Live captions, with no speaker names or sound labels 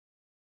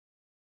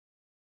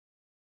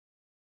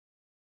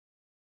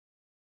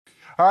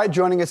All right,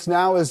 joining us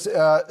now is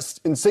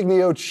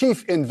Insigneo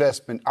Chief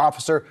Investment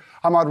Officer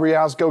Ahmed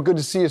Riesgo. Good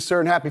to see you,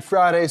 sir, and happy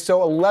Friday.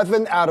 So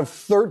 11 out of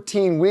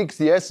 13 weeks,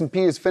 the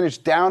S&P has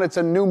finished down. It's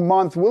a new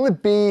month. Will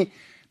it be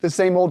the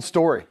same old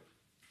story?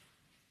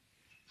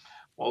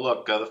 Well,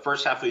 look, the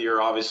first half of the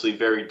year, obviously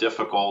very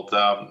difficult.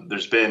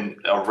 There's been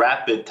a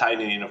rapid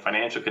tightening of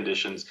financial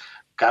conditions.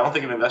 I don't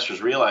think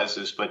investors realize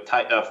this, but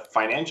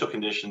financial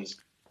conditions,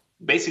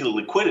 basically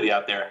liquidity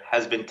out there,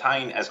 has been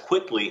tightening as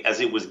quickly as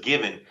it was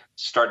given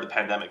to start the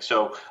pandemic.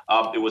 So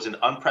it was an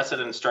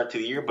unprecedented start to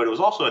the year, but it was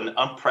also an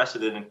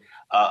unprecedented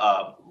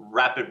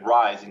rapid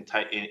rise in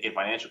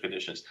financial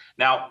conditions.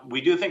 Now,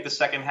 we do think the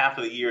second half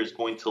of the year is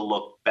going to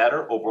look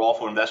better overall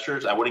for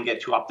investors. I wouldn't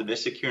get too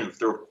optimistic here in the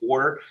third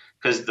quarter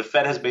because the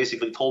Fed has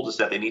basically told us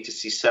that they need to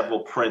see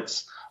several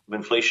prints of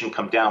inflation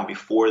come down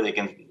before they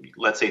can,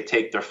 let's say,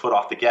 take their foot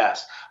off the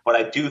gas. But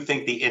I do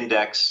think the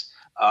index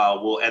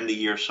will end the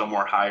year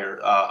somewhere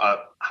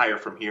higher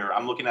from here.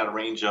 I'm looking at a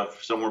range of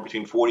somewhere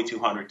between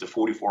 4,200 to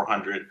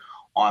 4,400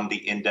 on the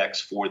index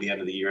for the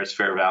end of the year as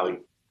fair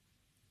value.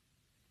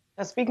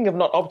 Now, speaking of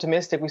not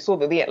optimistic, we saw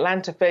that the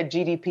Atlanta Fed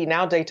GDP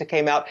Now data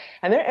came out,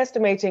 and they're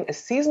estimating a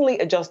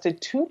seasonally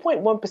adjusted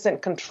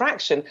 2.1%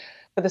 contraction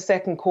for the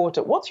second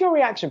quarter. What's your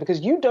reaction? Because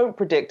you don't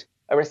predict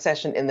a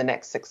recession in the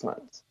next 6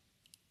 months.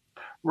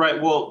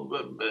 Right. Well,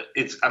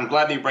 I'm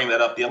glad that you bring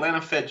that up. The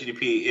Atlanta Fed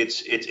GDP,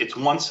 it's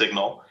one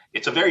signal.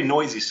 It's a very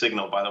noisy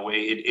signal, by the way.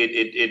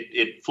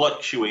 It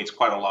fluctuates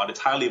quite a lot. It's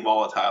highly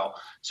volatile.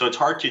 So it's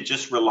hard to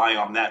just rely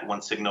on that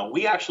one signal.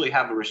 We actually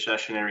have a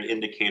recessionary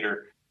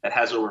indicator that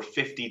has over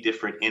 50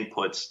 different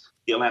inputs,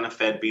 the Atlanta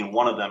Fed being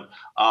one of them.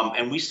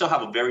 And we still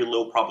have a very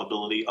low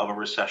probability of a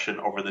recession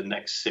over the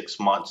next 6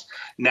 months.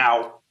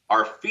 Now,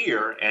 our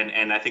fear,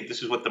 and I think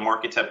this is what the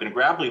markets have been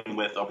grappling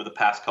with over the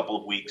past couple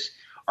of weeks,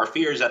 our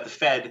fear is that the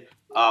Fed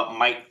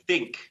might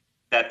think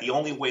that the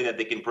only way that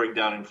they can bring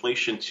down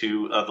inflation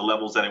to the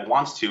levels that it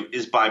wants to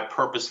is by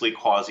purposely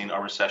causing a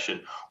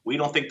recession. We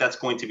don't think that's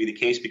going to be the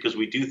case because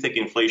we do think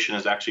inflation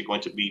is actually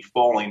going to be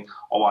falling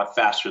a lot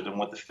faster than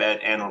what the Fed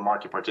and or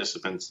market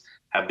participants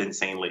have been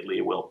saying lately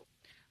it will.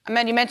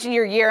 Ahmed, you mentioned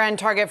your year-end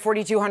target,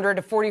 4,200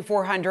 to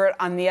 4,400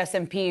 on the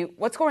S&P.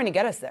 What's going to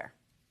get us there?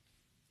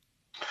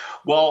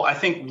 Well, I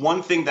think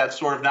one thing that's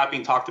sort of not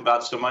being talked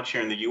about so much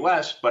here in the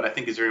U.S., but I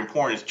think is very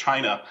important, is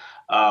China.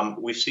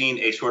 We've seen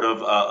a sort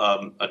of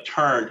a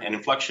turn, an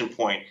inflection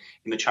point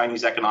in the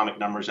Chinese economic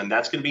numbers, and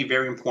that's going to be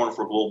very important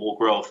for global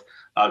growth.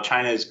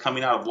 China is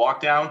coming out of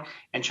lockdown,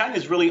 and China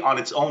is really on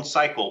its own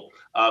cycle.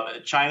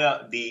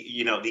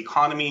 The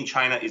economy in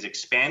China is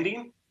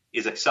expanding,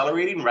 is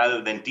accelerating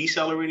rather than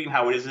decelerating,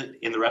 how it is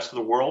in the rest of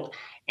the world.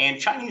 And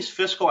Chinese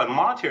fiscal and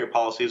monetary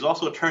policy is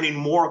also turning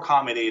more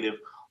accommodative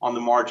on the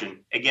margin.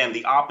 Again,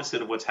 the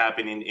opposite of what's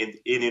happening in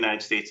the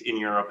United States, in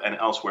Europe, and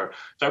elsewhere.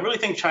 So I really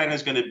think China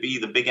is going to be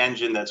the big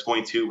engine that's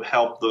going to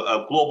help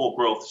the global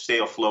growth stay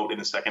afloat in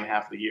the second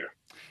half of the year.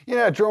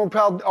 Yeah, Jerome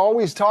Powell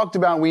always talked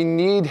about we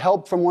need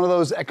help from one of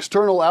those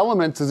external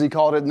elements, as he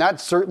called it, and that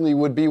certainly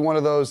would be one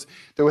of those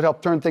that would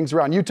help turn things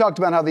around. You talked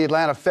about how the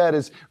Atlanta Fed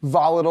is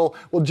volatile.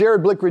 Well,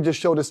 Jared Blickridge just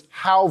showed us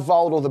how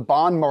volatile the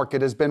bond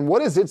market has been.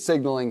 What is it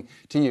signaling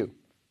to you?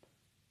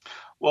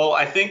 Well,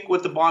 I think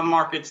what the bond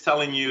market's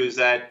telling you is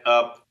that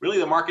really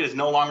the market is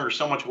no longer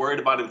so much worried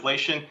about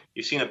inflation.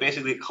 You've seen it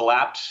basically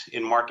collapse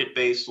in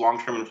market-based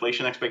long-term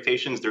inflation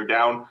expectations. They're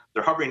down.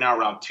 They're hovering now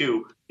around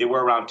 2. They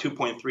were around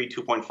 2.3,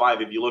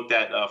 2.5 if you looked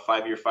at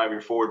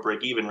 5-year forward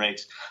break-even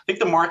rates. I think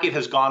the market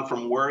has gone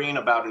from worrying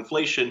about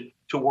inflation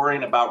to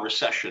worrying about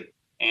recession.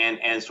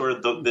 And sort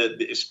of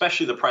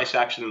especially the price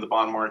action in the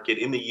bond market,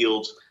 in the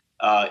yields,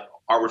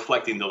 are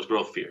reflecting those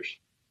growth fears.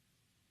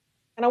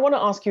 And I want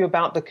to ask you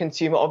about the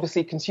consumer.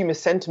 Obviously, consumer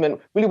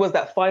sentiment really was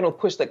that final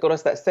push that got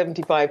us that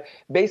 75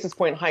 basis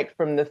point hike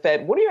from the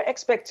Fed. What are your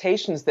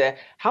expectations there?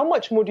 How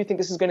much more do you think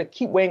this is going to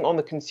keep weighing on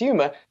the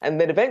consumer and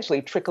then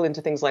eventually trickle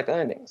into things like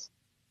earnings?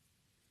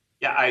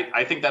 Yeah,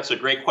 I think that's a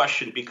great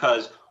question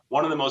because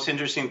one of the most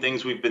interesting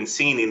things we've been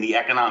seeing in the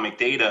economic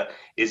data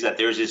is that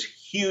there's this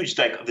huge,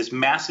 this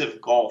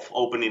massive gulf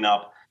opening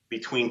up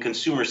between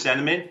consumer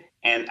sentiment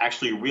and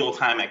actually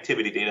real-time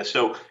activity data.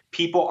 So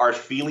people are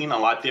feeling a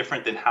lot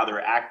different than how they're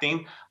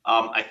acting.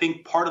 I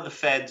think part of the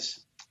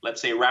Fed's,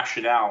 let's say,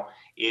 rationale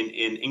in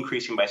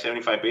increasing by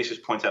 75 basis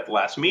points at the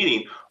last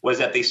meeting was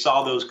that they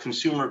saw those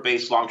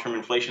consumer-based long-term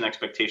inflation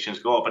expectations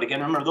go up. But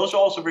again, remember, those are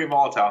also very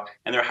volatile,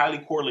 and they're highly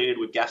correlated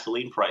with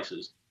gasoline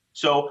prices.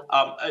 So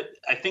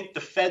I think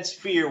the Fed's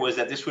fear was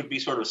that this would be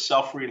sort of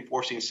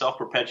self-reinforcing,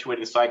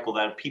 self-perpetuating cycle,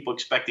 that people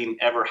expecting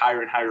ever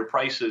higher and higher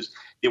prices,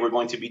 they were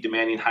going to be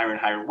demanding higher and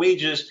higher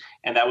wages,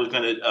 and that was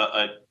going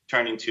to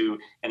turn into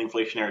an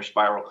inflationary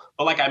spiral.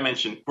 But like I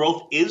mentioned,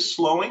 growth is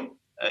slowing.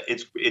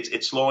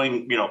 It's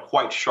slowing,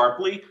 quite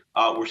sharply.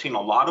 We're seeing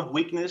a lot of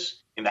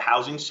weakness in the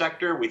housing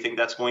sector. We think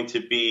that's going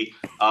to be,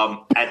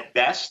 at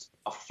best,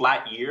 a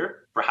flat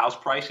year for house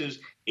prices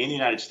in the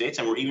United States,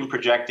 and we're even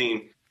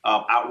projecting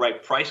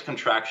outright price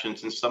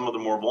contractions in some of the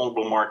more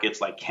vulnerable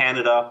markets like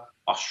Canada,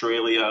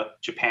 Australia,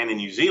 Japan, and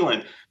New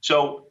Zealand.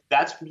 So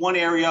that's one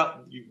area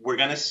we're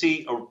going to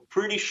see a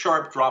pretty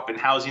sharp drop in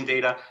housing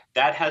data.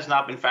 That has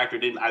not been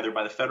factored in either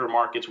by the federal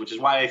markets, which is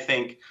why I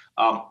think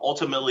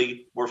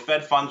ultimately where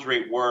Fed funds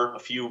rate were a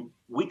few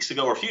weeks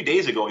ago or a few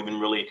days ago, even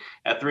really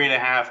at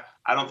 3.5,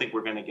 I don't think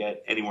we're going to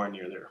get anywhere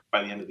near there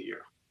by the end of the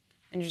year.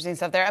 Interesting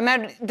stuff there.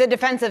 Ahmed, the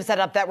defensive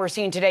setup that we're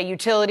seeing today,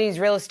 utilities,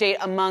 real estate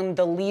among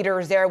the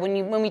leaders there.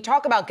 When we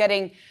talk about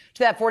getting to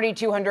that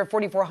 4,200,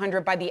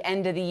 4,400 by the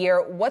end of the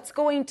year, what's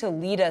going to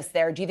lead us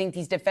there? Do you think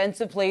these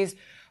defensive plays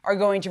are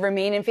going to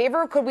remain in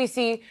favor? Or could we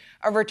see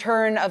a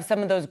return of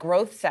some of those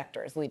growth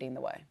sectors leading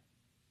the way?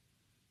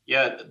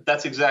 Yeah,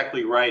 that's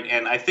exactly right.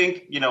 And I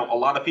think, a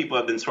lot of people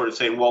have been sort of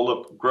saying, well,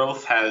 look,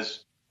 growth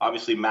has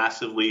obviously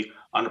massively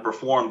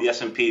underperformed. The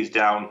S&P is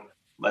down,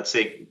 let's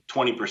say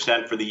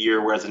 20% for the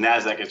year, whereas the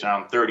NASDAQ is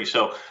around 30.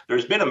 So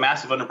there's been a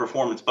massive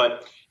underperformance,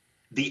 but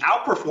the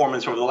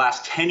outperformance over the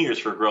last 10 years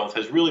for growth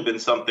has really been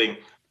something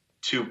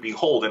to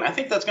behold. And I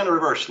think that's going to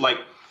reverse. Like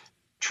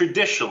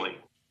traditionally,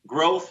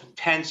 growth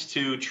tends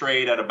to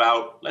trade at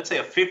about, let's say,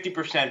 a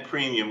 50%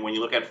 premium when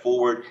you look at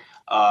forward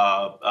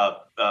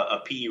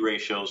PE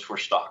ratios for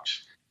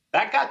stocks.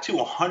 That got to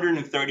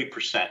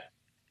 130%.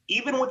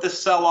 Even with the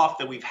sell-off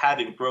that we've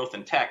had in growth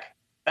and tech,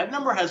 that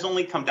number has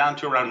only come down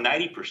to around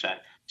 90%.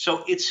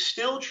 So it's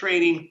still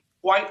trading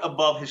quite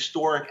above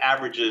historic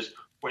averages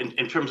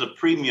in terms of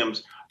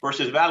premiums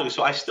versus value.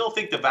 So I still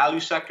think the value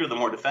sector, the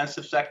more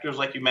defensive sectors,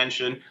 like you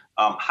mentioned,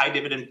 high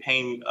dividend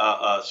paying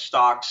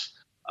stocks,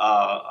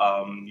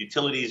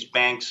 utilities,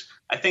 banks,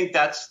 I think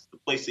that's the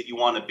place that you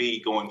want to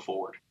be going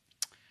forward.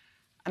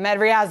 Ahmed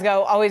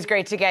Riesgo, always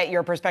great to get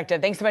your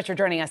perspective. Thanks so much for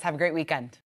joining us. Have a great weekend.